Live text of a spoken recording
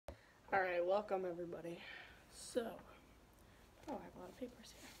Alright, welcome everybody. So, I have a lot of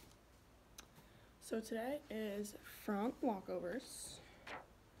papers here. So today is front walkovers.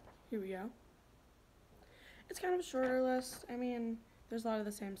 Here we go. It's kind of a shorter list. I mean, there's a lot of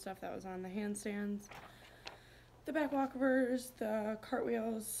the same stuff that was on the handstands, the back walkovers, the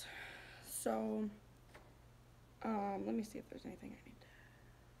cartwheels. So, let me see if there's anything I need to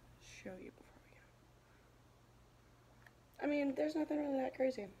show you before we go. I mean, there's nothing really that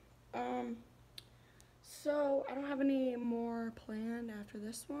crazy. So I don't have any more planned after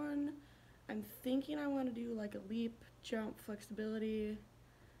this one. I'm thinking I want to do like a leap, jump, flexibility,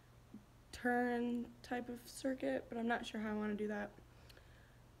 turn type of circuit, but I'm not sure how I want to do that.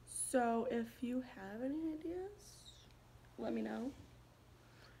 So if you have any ideas, let me know.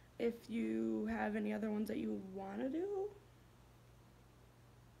 If you have any other ones that you want to do,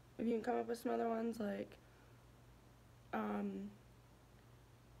 if you can come up with some other ones, like, I'm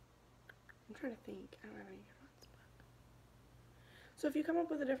trying to think. I don't have any good ones. But. So if you come up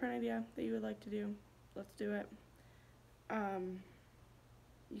with a different idea that you would like to do, let's do it.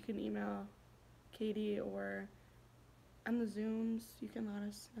 You can email Katie, or on the Zooms, you can let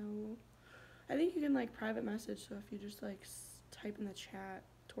us know. I think you can like private message, so if you just like type in the chat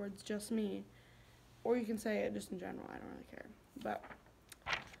towards just me, or you can say it just in general, I don't really care. But,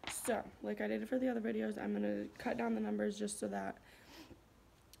 so, like I did it for the other videos, I'm going to cut down the numbers just so that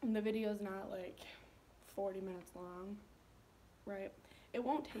the video is not like 40 minutes long, right? It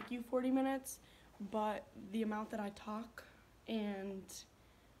won't take you 40 minutes, but the amount that I talk and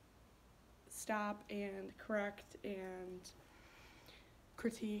stop and correct and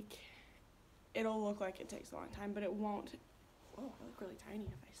critique, it'll look like it takes a long time, but it won't. Oh, I look really tiny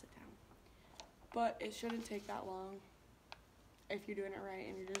if I sit down. But it shouldn't take that long if you're doing it right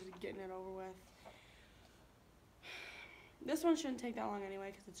and you're just getting it over with. This one shouldn't take that long anyway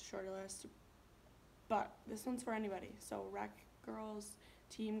because it's a shorter list, but this one's for anybody. So rec girls,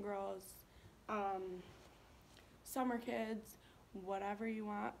 team girls, summer kids, whatever you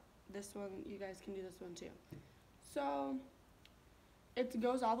want. This one, you guys can do this one too. So it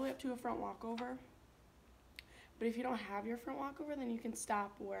goes all the way up to a front walkover. But if you don't have your front walkover, then you can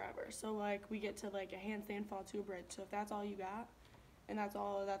stop wherever. So like we get to like a handstand fall to a bridge. So if that's all you got, and that's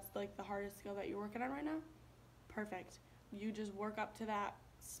like the hardest skill that you're working on right now, perfect. You just work up to that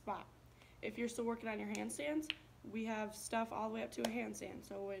spot. If you're still working on your handstands, we have stuff all the way up to a handstand.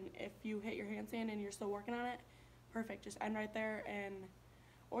 So if you hit your handstand and you're still working on it, perfect. Just end right there,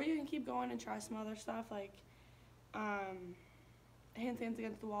 or you can keep going and try some other stuff like handstands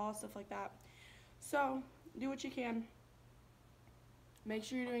against the wall, stuff like that. So do what you can. Make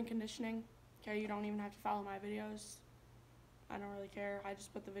sure you're doing conditioning. Okay, you don't even have to follow my videos. I don't really care. I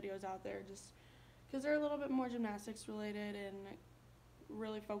just put the videos out there just because they're a little bit more gymnastics related and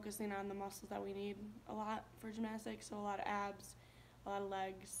really focusing on the muscles that we need a lot for gymnastics. So a lot of abs, a lot of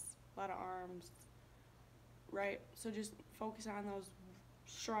legs, a lot of arms, right? So just focus on those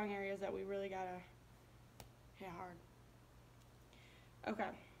strong areas that we really gotta hit hard.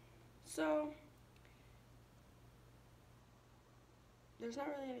 Okay, so there's not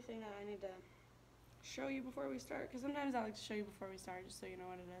really anything that I need to show you before we start, because sometimes I like to show you before we start just so you know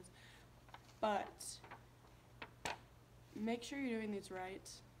what it is. But make sure you're doing these right.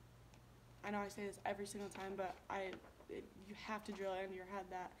 I know I say this every single time, but you have to drill it into your head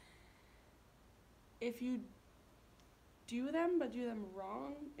that if you do them but do them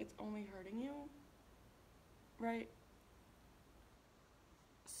wrong, it's only hurting you, right?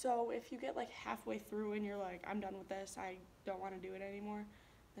 So if you get like halfway through and you're like, I'm done with this, I don't want to do it anymore,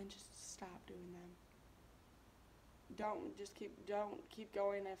 then just stop doing them. Don't keep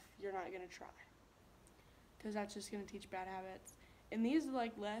going if you're not gonna try, because that's just gonna teach bad habits. And these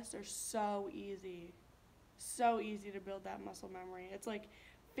like lists are so easy to build that muscle memory. It's like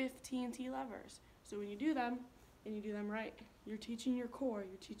 15 T levers. So when you do them and you do them right, you're teaching your core,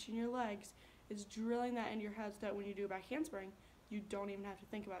 you're teaching your legs. It's drilling that into your head so that when you do a back handspring, you don't even have to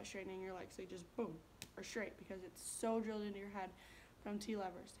think about straightening your legs. So you just boom, or straight, because it's so drilled into your head from T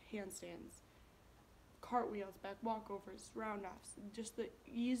levers, handstands, cartwheels, back walkovers, roundoffs, just the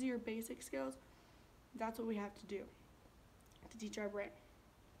easier basic skills. That's what we have to do to teach our brain.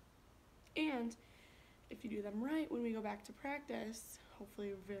 And if you do them right when we go back to practice,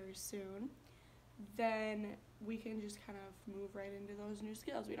 hopefully very soon, then we can just kind of move right into those new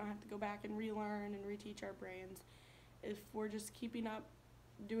skills. We don't have to go back and relearn and reteach our brains. If we're just keeping up,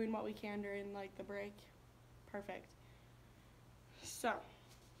 doing what we can during like the break, perfect. So,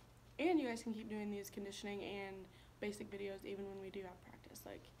 and you guys can keep doing these conditioning and basic videos even when we do have practice.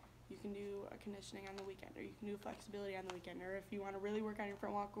 Like, you can do a conditioning on the weekend, or you can do flexibility on the weekend, or if you want to really work on your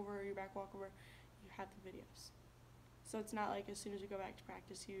front walkover or your back walkover, you have the videos. So it's not like as soon as you go back to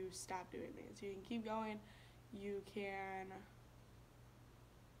practice, you stop doing these. You can keep going. You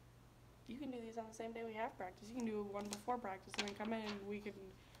can do these on the same day we have practice. You can do one before practice and then come in and we can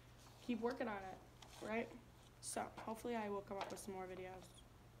keep working on it, right? So hopefully I will come up with some more videos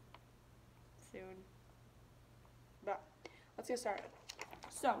soon. But let's get started.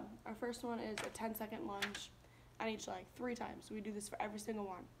 So our first one is a 10-second lunge on each leg 3 times. We do this for every single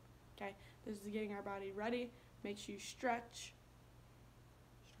one. Okay? This is getting our body ready. Make sure you stretch.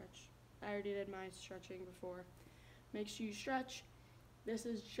 I already did my stretching before. Make sure you stretch. This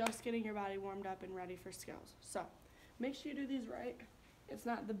is just getting your body warmed up and ready for skills. So make sure you do these right. It's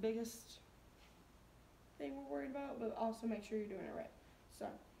not the biggest thing we're worried about, but also make sure you're doing it right. So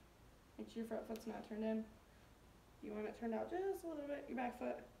make sure your front foot's not turned in. You want it turned out just a little bit, your back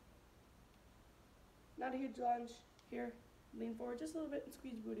foot. Not a huge lunge. Here, lean forward just a little bit and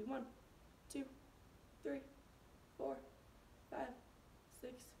squeeze your booty. 1, 2, 3, 4, 5,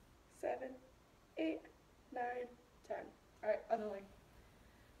 6, 7, 8, 9, 10. All right, other leg.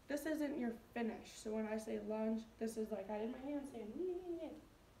 This isn't your finish. So when I say lunge, this is like I did my handstand.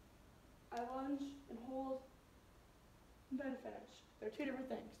 I lunge and hold, then finish. They're 2 different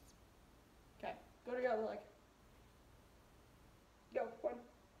things. Okay, go to your other leg. Go. 1,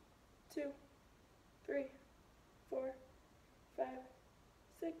 2, 3, 4, 5,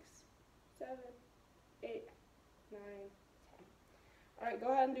 6, 7, 8, 9, 10. All right,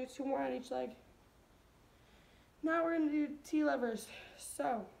 go ahead and do 2 more on each leg. Now we're going to do T-levers.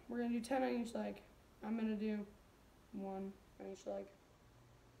 So we're going to do 10 on each leg. I'm going to do 1 on each leg.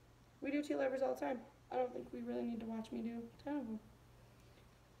 We do T-levers all the time. I don't think we really need to watch me do 10 of them.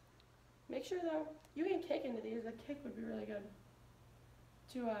 Make sure though, you can kick into these. A kick would be really good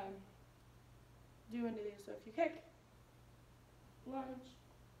to do into these. So if you kick, lunge,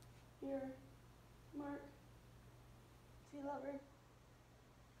 here, mark, T-lever,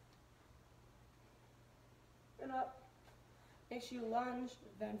 and up. Make sure you lunge,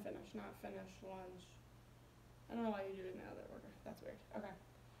 then finish, not finish, lunge. I don't know why you do it in the other order. That's weird. Okay.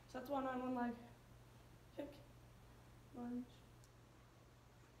 So that's 1 on 1 leg. Kick, lunge,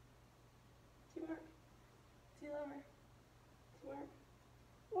 T-mark, T-lever, T-mark,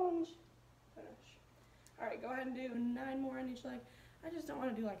 lunge, finish. All right, go ahead and do 9 more on each leg. I just don't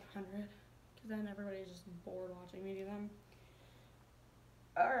want to do like 100 because then everybody's just bored watching me do them.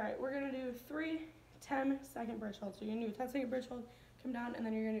 All right, we're going to do 3 10-second bridge holds. So you're going to do a 10-second bridge hold, come down, and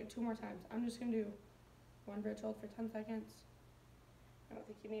then you're going to do it 2 more times. I'm just going to do 1 bridge hold for 10 seconds. I don't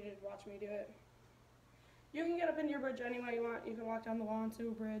think you needed to watch me do it. You can get up into your bridge any way you want. You can walk down the wall into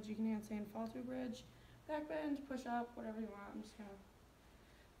a bridge. You can handstand fall to a bridge. Back bend, push up, whatever you want. I'm just going to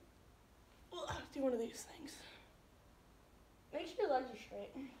do one of these things. Make sure your legs are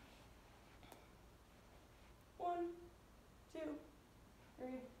straight. 1, 2, 3,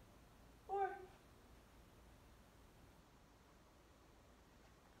 4.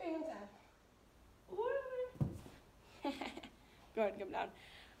 And 10. Go ahead and come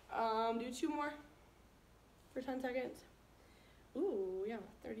down. Do 2 more for 10 seconds. Ooh, we have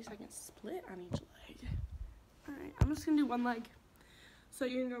a 30-second split on each leg. All right, I'm just gonna do 1 leg. So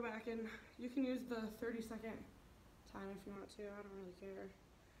you can go back and you can use the 30-second time if you want to. I don't really care.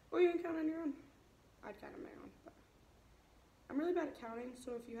 Or you can count on your own. I'd count on my own, but I'm really bad at counting,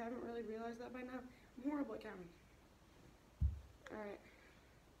 so if you haven't really realized that by now, I'm horrible at counting. All right,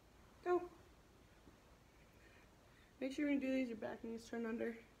 go. Make sure when you do these, your back needs to turn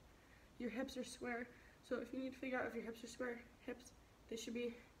under. Your hips are square. So if you need to figure out if your hips are square, they should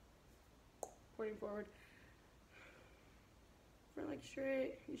be pointing forward. Front leg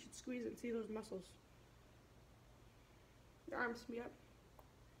straight. You should squeeze it and see those muscles. Your arms can be up,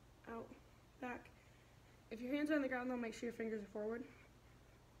 out, back. If your hands are on the ground, though, make sure your fingers are forward.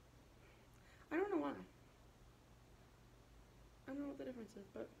 I don't know why. I don't know what the difference is,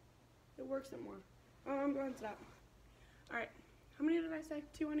 but it works it more. Oh, I'm going to stop. All right, how many did I say?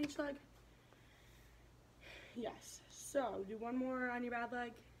 2 on each leg? Yes. So do 1 more on your bad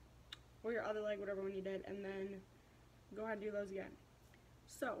leg, or your other leg, whatever one you did, and then go ahead and do those again.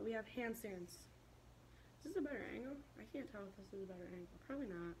 So we have handstands. Is this a better angle? I can't tell if this is a better angle. Probably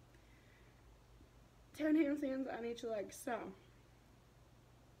not. 10 handstands on each leg. So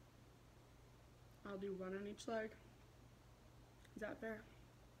I'll do 1 on each leg. Is that fair?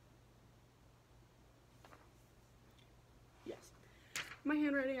 Yes. My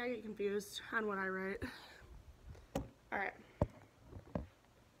handwriting, I get confused on what I write. Alright.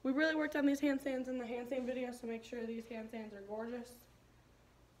 We really worked on these handstands in the handstand video, so make sure these handstands are gorgeous.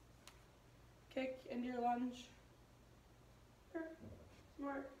 Kick into your lunge.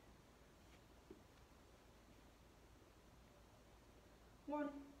 Smart. 1.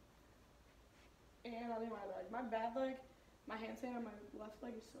 And I'll do my leg. My bad leg, my handstand on my left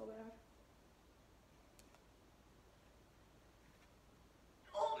leg is so bad.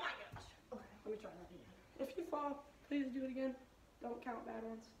 Oh my gosh. Okay, let me try that again. If you fall, please do it again. Don't count bad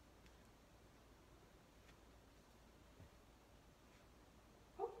ones.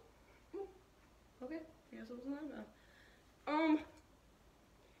 Oh. Okay, I guess it wasn't that bad.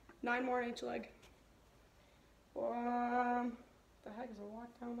 9 more on each leg. The heck is a walk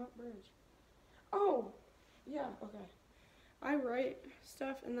down that bridge? Oh, yeah, okay. I write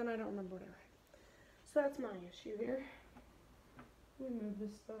stuff and then I don't remember what I write. So that's my issue here. Let me move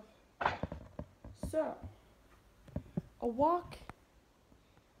this stuff. So, a walk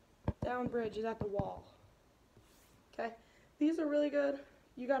down bridge is at the wall. Okay, these are really good.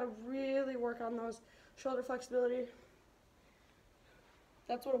 You gotta really work on those shoulder flexibility.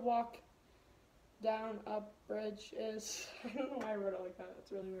 That's what a walk down, up, bridge is. I don't know why I wrote it like that.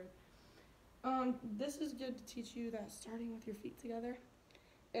 It's really weird. This is good to teach you that starting with your feet together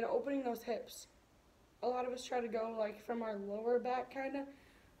and opening those hips. A lot of us try to go like from our lower back kind of.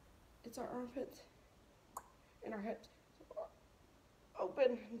 It's our armpits and our hips. So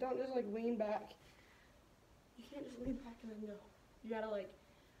open. Don't just like lean back. You can't just lean back and then go. You gotta like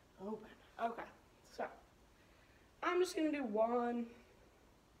open. Okay, so I'm just gonna do 1.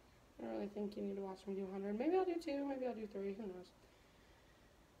 I don't really think you need to watch me do 100. Maybe I'll do 2, maybe I'll do 3, who knows.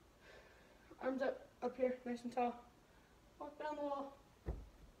 Arms up here, nice and tall. Walk down the wall.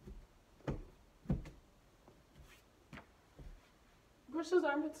 Push those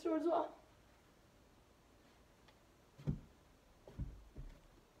armpits towards the wall.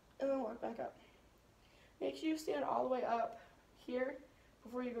 And then walk back up. Make sure you stand all the way up here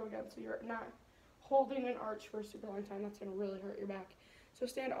before you go again, so you're not holding an arch for a super long time. That's going to really hurt your back. So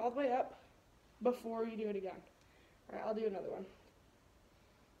stand all the way up before you do it again. All right, I'll do another one.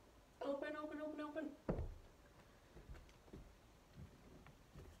 Open, open, open, open.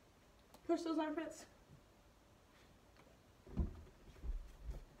 Push those armpits.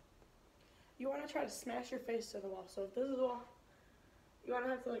 You want to try to smash your face to the wall. So if this is the wall, you want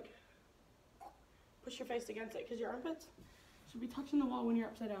to have to like push your face against it because your armpits should be touching the wall when you're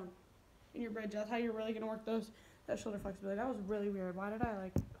upside down in your bridge. That's how you're really going to work that shoulder flexibility. That was really weird. Why did I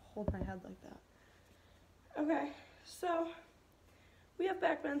like hold my head like that? Okay, so we have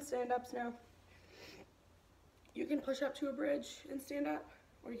back bend stand-ups now. You can push up to a bridge and stand up,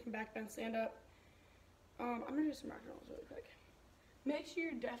 or you can back bend stand up. I'm going to do some rock and rolls really quick. Make sure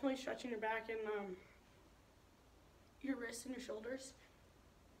you're definitely stretching your back and your wrists and your shoulders.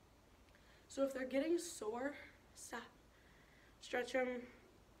 So if they're getting sore, stop. Stretch them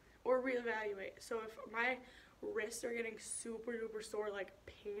or reevaluate. So if my wrists are getting super duper sore, like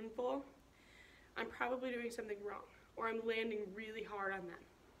painful, I'm probably doing something wrong, or I'm landing really hard on them.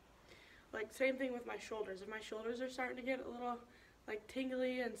 Like same thing with my shoulders. If my shoulders are starting to get a little like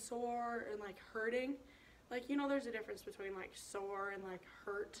tingly and sore and like hurting, like, you know, there's a difference between like sore and like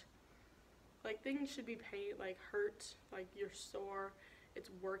hurt. Like things should be pain, like hurt, like you're sore, it's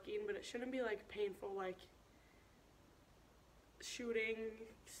working, but it shouldn't be like painful, like shooting,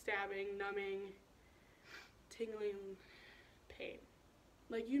 stabbing, numbing, tingling pain.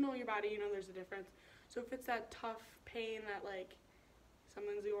 Like, you know your body, you know there's a difference. So if it's that tough pain that like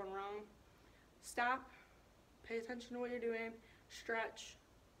something's going wrong, stop, pay attention to what you're doing, stretch,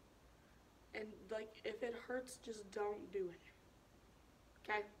 and like if it hurts, just don't do it.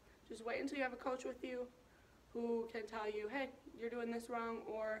 Okay? Just wait until you have a coach with you who can tell you, hey, you're doing this wrong,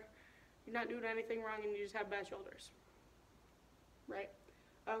 or you're not doing anything wrong and you just have bad shoulders. Right?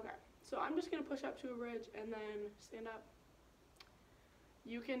 Okay. So I'm just going to push up to a bridge and then stand up.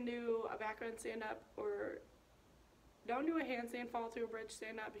 You can do a back bend stand up, or don't do a handstand fall to a bridge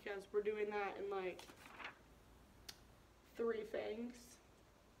stand up, because we're doing that in like 3 things.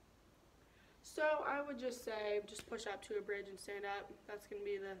 So I would just say, just push up to a bridge and stand up. That's going to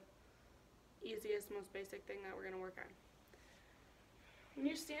be the easiest, most basic thing that we're going to work on. When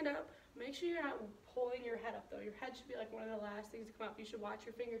you stand up, make sure you're not pulling your head up though. Your head should be like one of the last things to come up. You should watch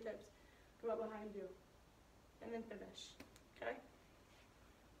your fingertips come up behind you. And then finish. Okay?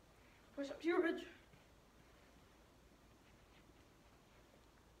 Push up to your bridge.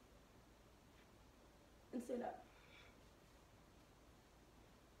 And stand up.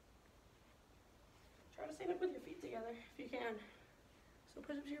 Try to stand up with your feet together if you can. So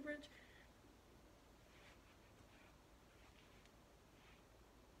push up to your bridge.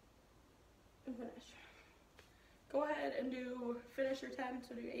 And finish. Go ahead and finish your 10,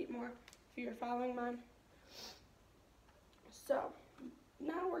 so do 8 more. if you're following mine. So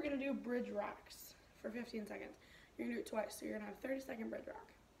now we're going to do bridge rocks for 15 seconds. You're going to do it twice, so you're going to have a 30-second bridge rock.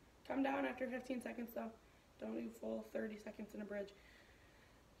 Come down after 15 seconds though. Don't do full 30 seconds in a bridge.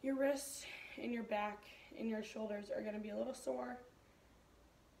 Your wrists and your back and your shoulders are going to be a little sore.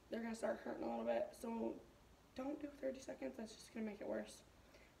 They're going to start hurting a little bit, so don't do 30 seconds. That's just going to make it worse.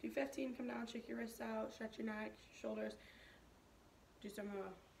 Do 15, come down, shake your wrists out, stretch your neck, shoulders. Do some,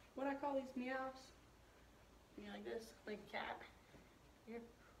 what I call these meows. You like this, like a cat. Here.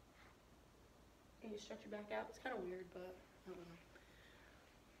 And you stretch your back out. It's kind of weird, but I don't know.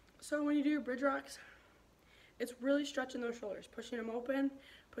 So when you do your bridge rocks, it's really stretching those shoulders, pushing them open,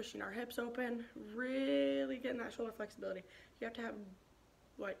 pushing our hips open, really getting that shoulder flexibility. You have to have,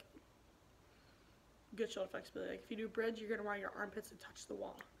 like, good shoulder flexibility. Like if you do bridge, you're going to want your armpits to touch the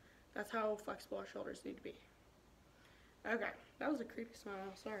wall. That's how flexible our shoulders need to be. Okay, that was a creepy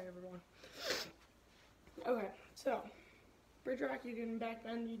smile. Sorry, everyone. Okay, so bridge rock, you can back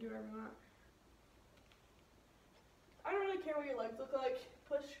bend, you do whatever you want. I don't really care what your legs look like.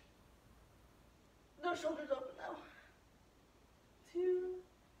 Push those shoulders open though. 2,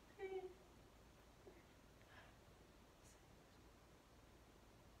 3,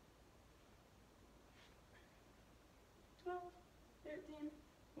 12, 13,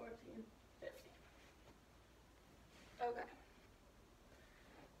 14, 15. Okay.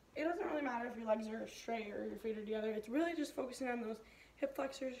 It doesn't really matter if your legs are straight or your feet are together. It's really just focusing on those hip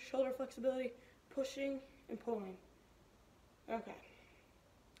flexors, shoulder flexibility, pushing and pulling. Okay.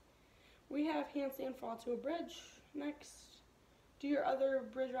 We have handstand fall to a bridge next. Do your other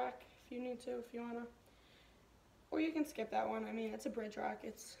bridge rock if you need to, if you wanna. Or you can skip that one. I mean, it's a bridge rock.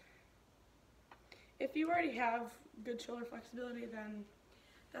 If you already have good shoulder flexibility, then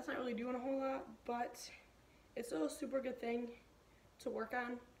that's not really doing a whole lot, but it's still a super good thing to work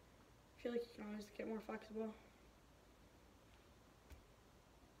on. I feel like you can always get more flexible.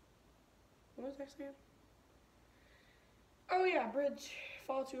 What was I saying? Oh yeah, bridge,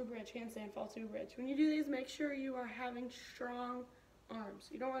 fall to a bridge, handstand, fall to a bridge. When you do these, make sure you are having strong arms.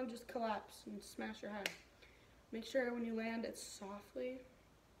 You don't want to just collapse and smash your head. Make sure when you land, it's softly.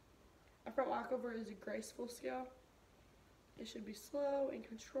 A front walkover is a graceful skill. It should be slow and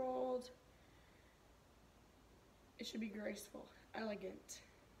controlled. It should be graceful, elegant,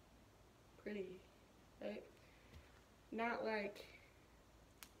 pretty, right? Not like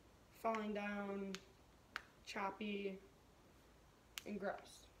falling down, choppy, and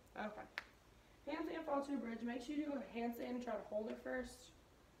gross. Okay. Handstand fall to a bridge. Make sure you do a handstand and try to hold it first.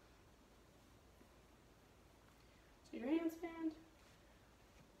 So your handstand.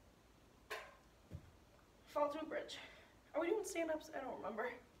 Fall to a bridge. Are we doing stand-ups? I don't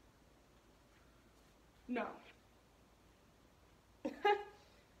remember. No.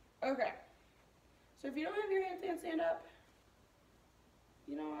 Okay. So if you don't have your handstand stand up,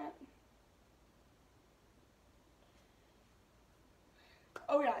 you know what?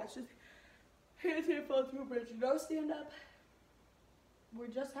 Oh yeah, it's just handstand fall to a bridge. No stand up. We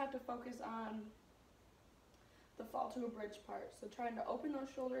just have to focus on the fall to a bridge part. So trying to open those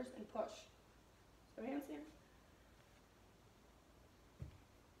shoulders and push. So handstand.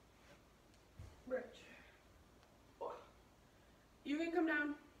 Bridge. You can come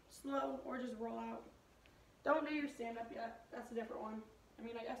down slow or just roll out. Don't do your stand up yet. That's a different one. I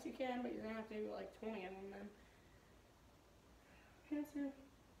mean, I guess you can, but you're going to have to do like 20 of them then. Handstand.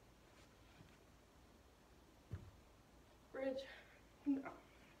 Bridge. No.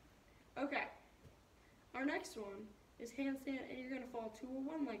 Okay. Our next one is handstand, and you're going to fall to a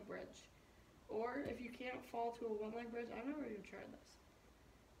one-leg bridge. Or if you can't fall to a one-leg bridge, I've never even tried this.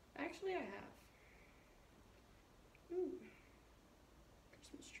 Actually, I have. Ooh.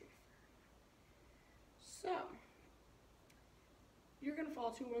 Christmas tree. So, you're going to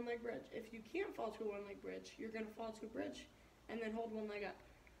fall to a one-leg bridge. If you can't fall to a one-leg bridge, you're going to fall to a bridge and then hold one leg up.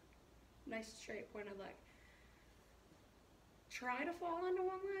 Nice straight pointed leg. Try to fall onto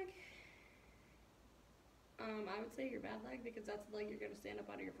one leg. I would say your bad leg, because that's the leg you're going to stand up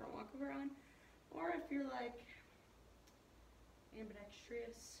out of your front walkover on. Or if you're like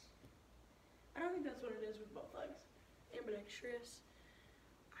ambidextrous. I don't think that's what it is with both legs. Ambidextrous.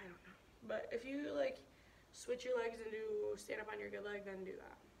 I don't know. But if you like switch your legs and do stand up on your good leg, then do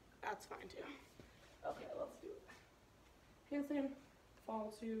that. That's fine too. Okay, let's do it. Handstand,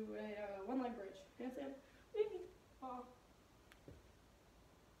 fall to a one leg bridge. Handstand, fall.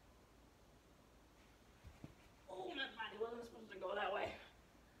 Oh, my body wasn't supposed to go that way.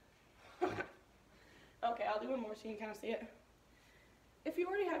 Okay, I'll do one more so you can kind of see it. If you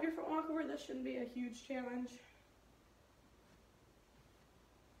already have your front walkover, this shouldn't be a huge challenge.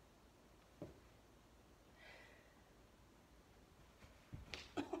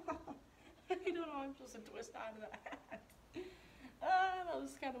 I'm supposed to twist out of that. That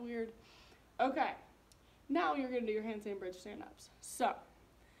was kind of weird. Okay, now you're gonna do your handstand bridge stand-ups. So,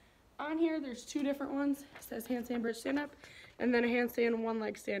 on here there's two different ones. It says handstand bridge stand-up, and then a handstand one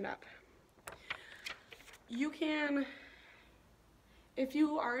leg stand-up. You can, if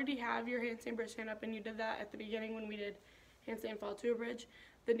you already have your handstand bridge stand-up and you did that at the beginning when we did handstand fall to a bridge,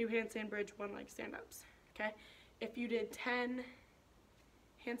 then do handstand bridge one leg stand-ups, okay? If you did 10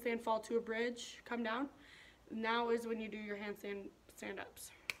 handstand fall to a bridge, come down, now is when you do your handstand stand-ups,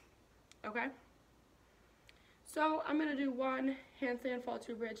 okay? So I'm gonna do one handstand fall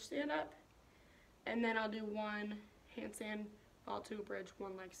to a bridge stand-up, and then I'll do one handstand fall to a bridge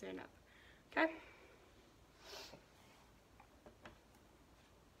one leg stand-up, okay?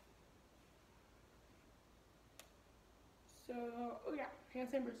 So, oh yeah,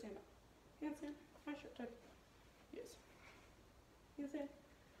 handstand bridge stand-up. Handstand, my shirt tuck. Yes. Handstand.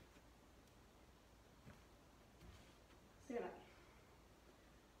 Stand up.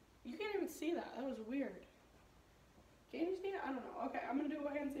 You can't even see that. That was weird. Can you see it? I don't know. Okay, I'm gonna do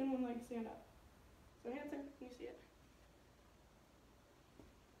a handstand one leg stand up. So handstand, can you see it?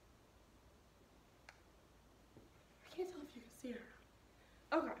 I can't tell if you can see it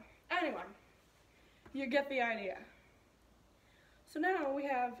or not. Okay, anyway, you get the idea. So now we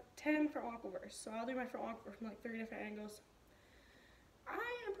have 10 front walkovers. So I'll do my front walkover from like 3 different angles. I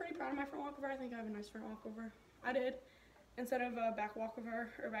am pretty proud of my front walkover. I think I have a nice front walkover. I did, instead of a back walkover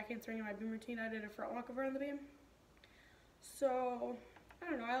or back handspring in my beam routine, I did a front walkover on the beam. So, I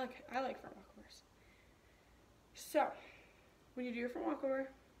don't know, I like front walkovers. So, when you do your front walkover,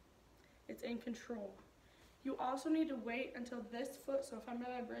 it's in control. You also need to wait until this foot, so if I'm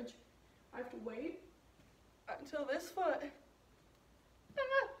at a bridge, I have to wait until this foot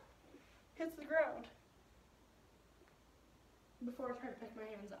hits the ground before I try to pick my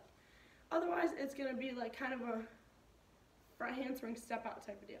hands up. Otherwise, it's gonna be like kind of a front handspring step out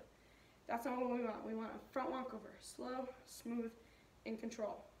type of deal. That's not what we want. We want a front walkover, slow, smooth, in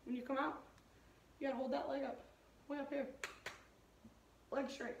control. When you come out, you gotta hold that leg up, way up here. Leg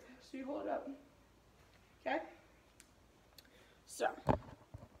straight, so you hold it up, okay? So,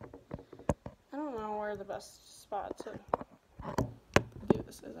 I don't know where the best spot to do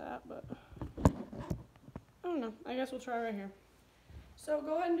this is at, but I don't know. I guess we'll try right here. So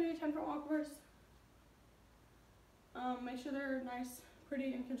go ahead and do your 10 front walkovers. Make sure they're nice,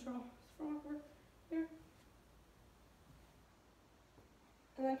 pretty, in control. Front walkover here.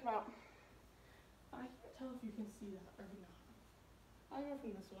 And then come out. I can't tell if you can see that or not. I'll go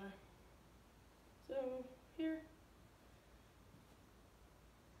from this way. So here.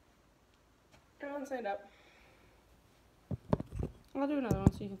 And then stand up. I'll do another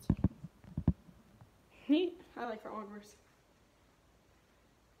one so you can see. Neat. I like front walkovers.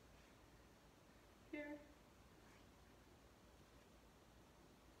 Here.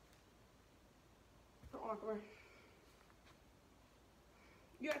 Front walkover.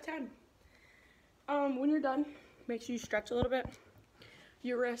 You got 10. When you're done, make sure you stretch a little bit.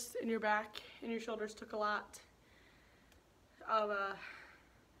 Your wrists and your back and your shoulders took a lot of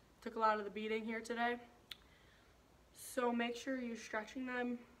the beating here today. So make sure you're stretching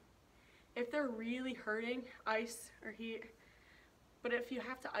them. If they're really hurting, ice or heat. But if you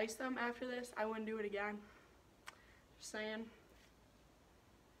have to ice them after this, I wouldn't do it again. Just saying.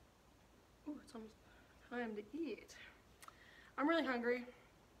 Ooh, it's almost time to eat. I'm really hungry.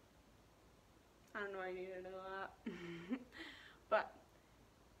 I don't know why you need to know that. But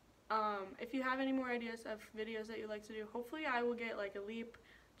if you have any more ideas of videos that you'd like to do, hopefully I will get like a leap,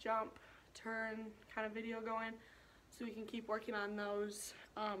 jump, turn kind of video going so we can keep working on those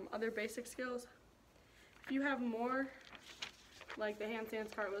other basic skills. If you have more, like the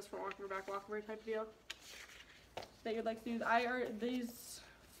handstands, cartwheels, front walkover, back walkover type deal that you'd like to do, these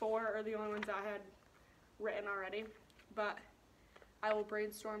 4 are the only ones I had written already, but I will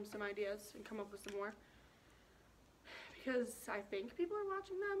brainstorm some ideas and come up with some more because I think people are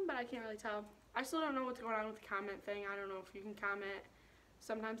watching them, but I can't really tell. I still don't know what's going on with the comment thing. I don't know if you can comment.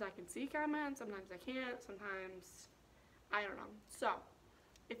 Sometimes I can see comments, sometimes I can't, sometimes I don't know. So,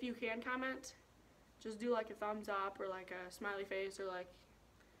 if you can comment, just do like a thumbs up or like a smiley face or like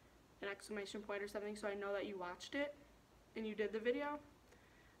an exclamation point or something so I know that you watched it and you did the video.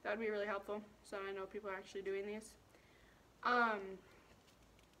 That would be really helpful so I know people are actually doing these. I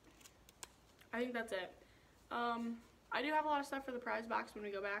think that's it. I do have a lot of stuff for the prize box when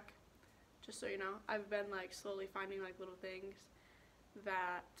we go back, just so you know. I've been like slowly finding like little things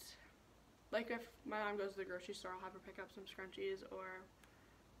that, like if my mom goes to the grocery store, I'll have her pick up some scrunchies, or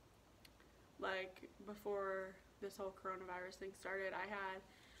like before this whole coronavirus thing started, I had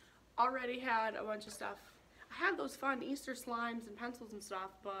already had a bunch of stuff. I had those fun Easter slimes and pencils and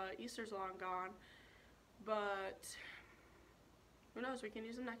stuff, but Easter's long gone. But who knows, we can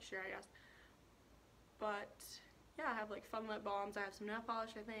use them next year, I guess. But yeah, I have like fun lip balms. I have some nail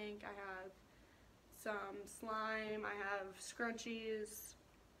polish, I think. I have some slime. I have scrunchies.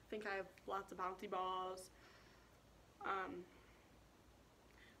 I think I have lots of bouncy balls.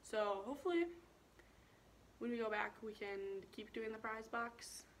 So hopefully when we go back we can keep doing the prize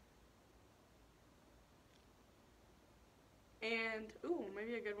box. And ooh,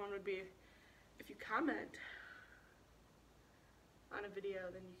 maybe a good one would be if you comment on a video,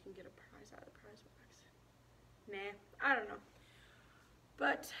 then you can get a prize out of the prize box. Nah, I don't know.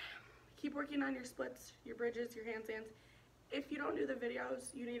 But keep working on your splits, your bridges, your handstands. If you don't do the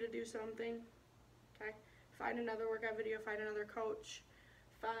videos, you need to do something. Okay? Find another workout video, find another coach,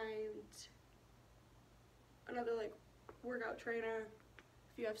 find another like workout trainer.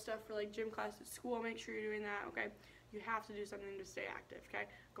 If you have stuff for like gym class at school, make sure you're doing that, okay? You have to do something to stay active, okay?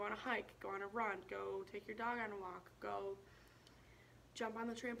 Go on a hike, go on a run, go take your dog on a walk, go jump on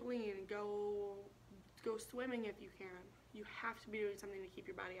the trampoline, go swimming if you can. You have to be doing something to keep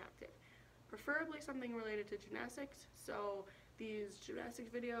your body active. Preferably something related to gymnastics. So these gymnastics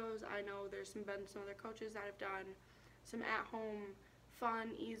videos, I know there's been some other coaches that have done some at-home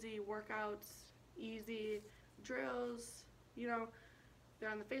fun, easy workouts, easy drills. You know, they're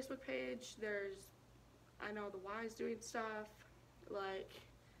on the Facebook page. I know the Y's doing stuff, like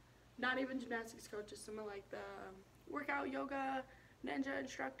not even gymnastics coaches, some of like the workout yoga ninja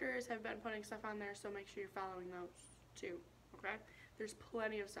instructors have been putting stuff on there, so make sure you're following those too, okay? There's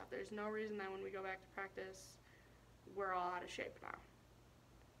plenty of stuff. There's no reason that when we go back to practice, we're all out of shape now,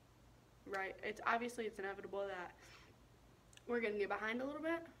 right? It's inevitable that we're gonna get behind a little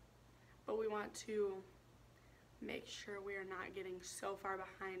bit, but we want to make sure we are not getting so far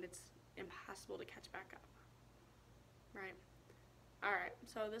behind it's impossible to catch back up, right? All right,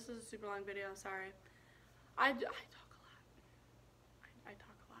 so this is a super long video, sorry. I talk a lot. I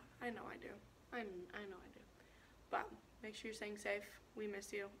talk a lot. I know I do. I know I do. But make sure you're staying safe. We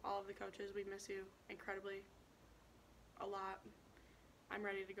miss you. All of the coaches, we miss you incredibly a lot. I'm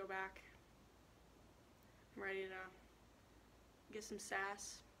ready to go back. I'm ready to get some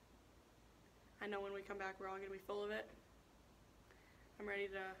sass. I know when we come back, we're all going to be full of it. I'm ready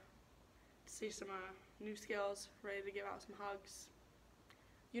to see some new skills, ready to give out some hugs.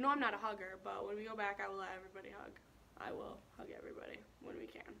 You know I'm not a hugger, but when we go back, I will let everybody hug. I will hug everybody when we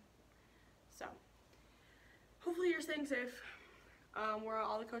can. So, hopefully you're staying safe.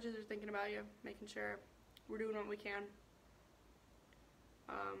 All the coaches are thinking about you, making sure we're doing what we can.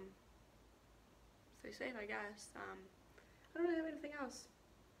 Stay safe, I guess. I don't really have anything else.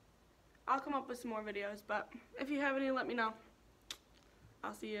 I'll come up with some more videos, but if you have any, let me know.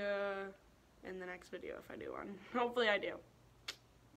 I'll see you in the next video if I do one. Hopefully I do.